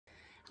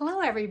Hello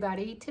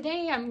everybody.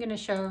 Today I'm going to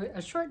show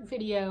a short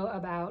video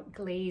about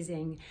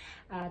glazing.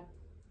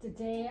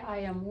 Today I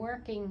am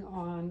working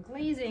on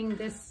glazing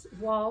this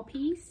wall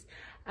piece.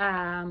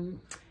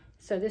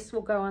 So this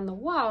will go on the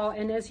wall,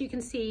 and as you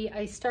can see,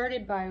 I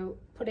started by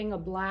putting a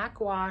black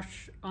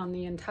wash on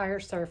the entire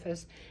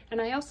surface, and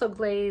I also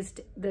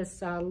glazed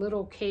this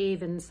little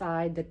cave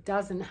inside that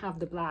doesn't have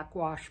the black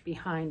wash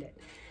behind it.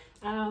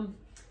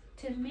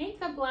 To make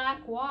a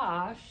black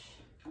wash,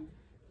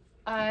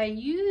 I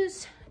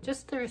use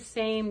just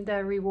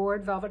the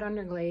Reward Velvet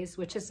Underglaze,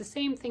 which is the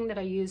same thing that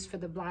I use for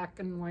the black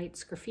and white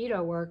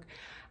sgraffito work.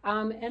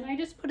 And I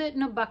just put it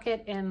in a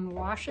bucket and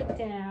wash it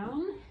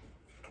down.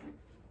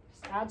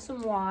 Just add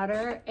some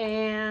water,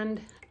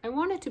 and I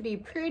want it to be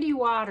pretty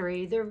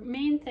watery. The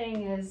main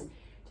thing is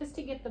just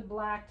to get the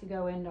black to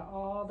go into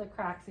all the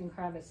cracks and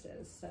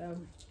crevices. So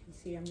you can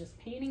see I'm just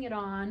painting it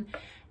on,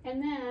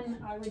 and then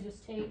I would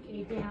just take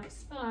a damp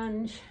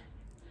sponge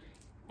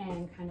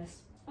and kind of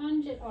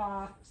sponge it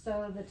off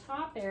so the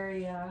top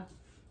area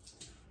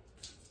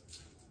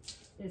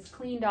is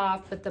cleaned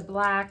off, but the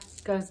black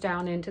goes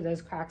down into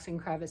those cracks and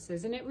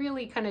crevices, and it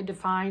really kind of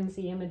defines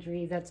the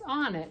imagery that's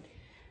on it.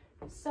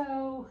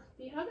 So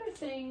the other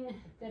thing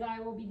that I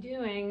will be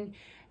doing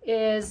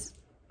is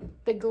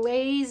the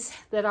glaze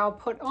that I'll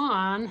put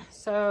on.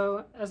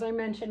 So as I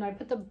mentioned, I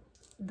put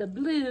the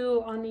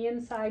blue on the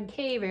inside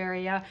cave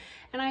area,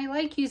 and I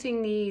like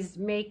using these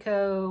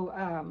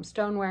Mako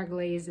stoneware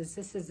glazes.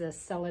 This is a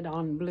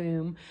Celadon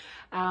Bloom,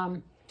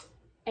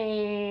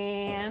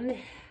 and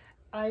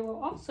I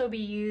will also be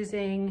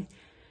using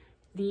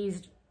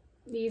these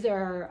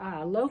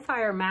are low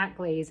fire matte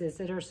glazes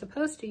that are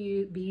supposed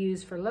to be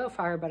used for low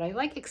fire, but I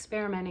like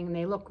experimenting, and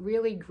they look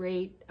really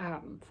great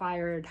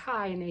fired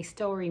high, and they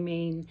still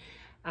remain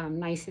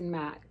nice and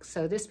matte.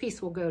 So this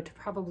piece will go to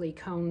probably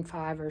cone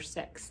 5 or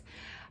 6.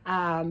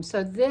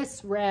 So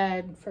this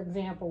red, for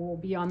example, will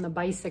be on the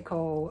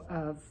bicycle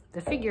of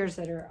the figures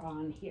that are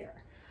on here.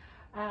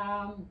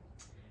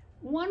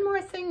 One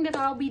more thing that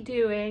I'll be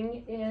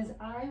doing is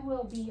I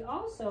will be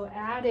also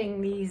adding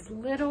these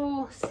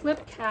little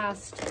slip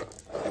cast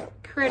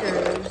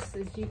critters,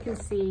 as you can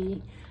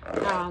see.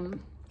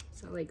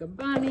 So like a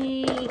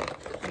bunny,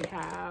 we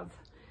have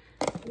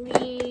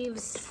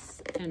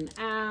leaves, an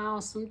owl,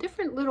 some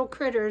different little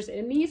critters,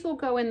 and these will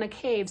go in the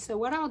cave. So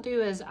what I'll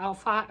do is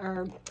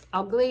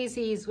I'll glaze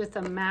these with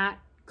a matte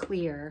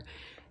clear,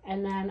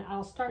 and then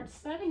I'll start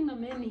setting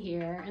them in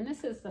here. And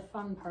this is the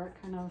fun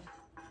part, kind of.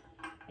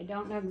 I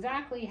don't know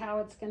exactly how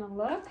it's going to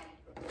look.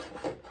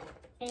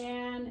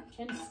 And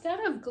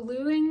instead of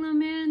gluing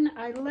them in,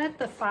 I let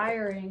the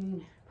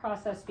firing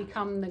process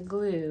become the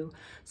glue.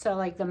 So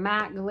like the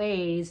matte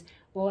glaze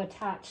will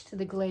attach to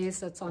the glaze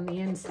that's on the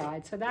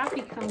inside. So that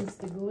becomes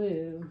the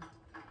glue.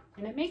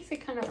 And it makes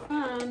it kind of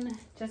fun,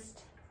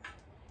 just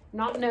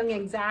not knowing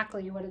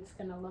exactly what it's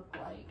going to look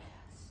like.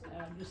 So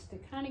just to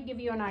kind of give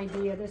you an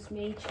idea, this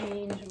may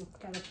change. I'm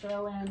going to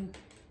throw in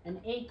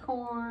an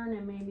acorn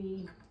and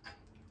maybe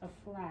a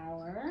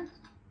flower.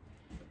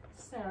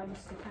 So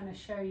just to kind of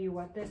show you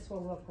what this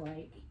will look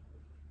like.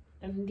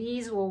 And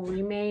these will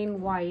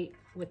remain white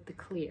with the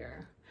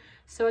clear.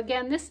 So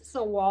again, this is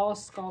a wall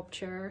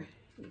sculpture.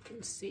 You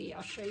can see,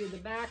 I'll show you the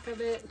back of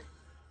it.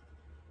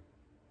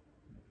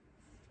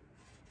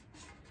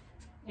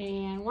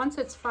 And once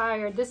it's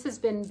fired, this has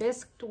been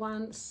bisqued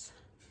once.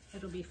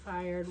 It'll be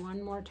fired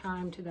one more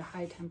time to the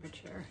high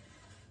temperature.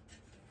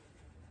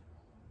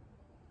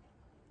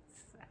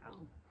 So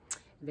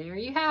there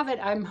you have it.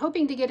 I'm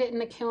hoping to get it in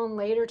the kiln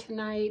later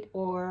tonight,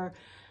 or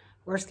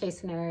worst case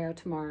scenario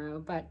tomorrow.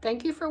 But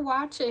thank you for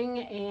watching,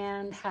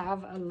 and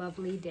have a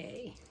lovely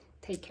day.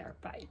 Take care.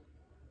 Bye.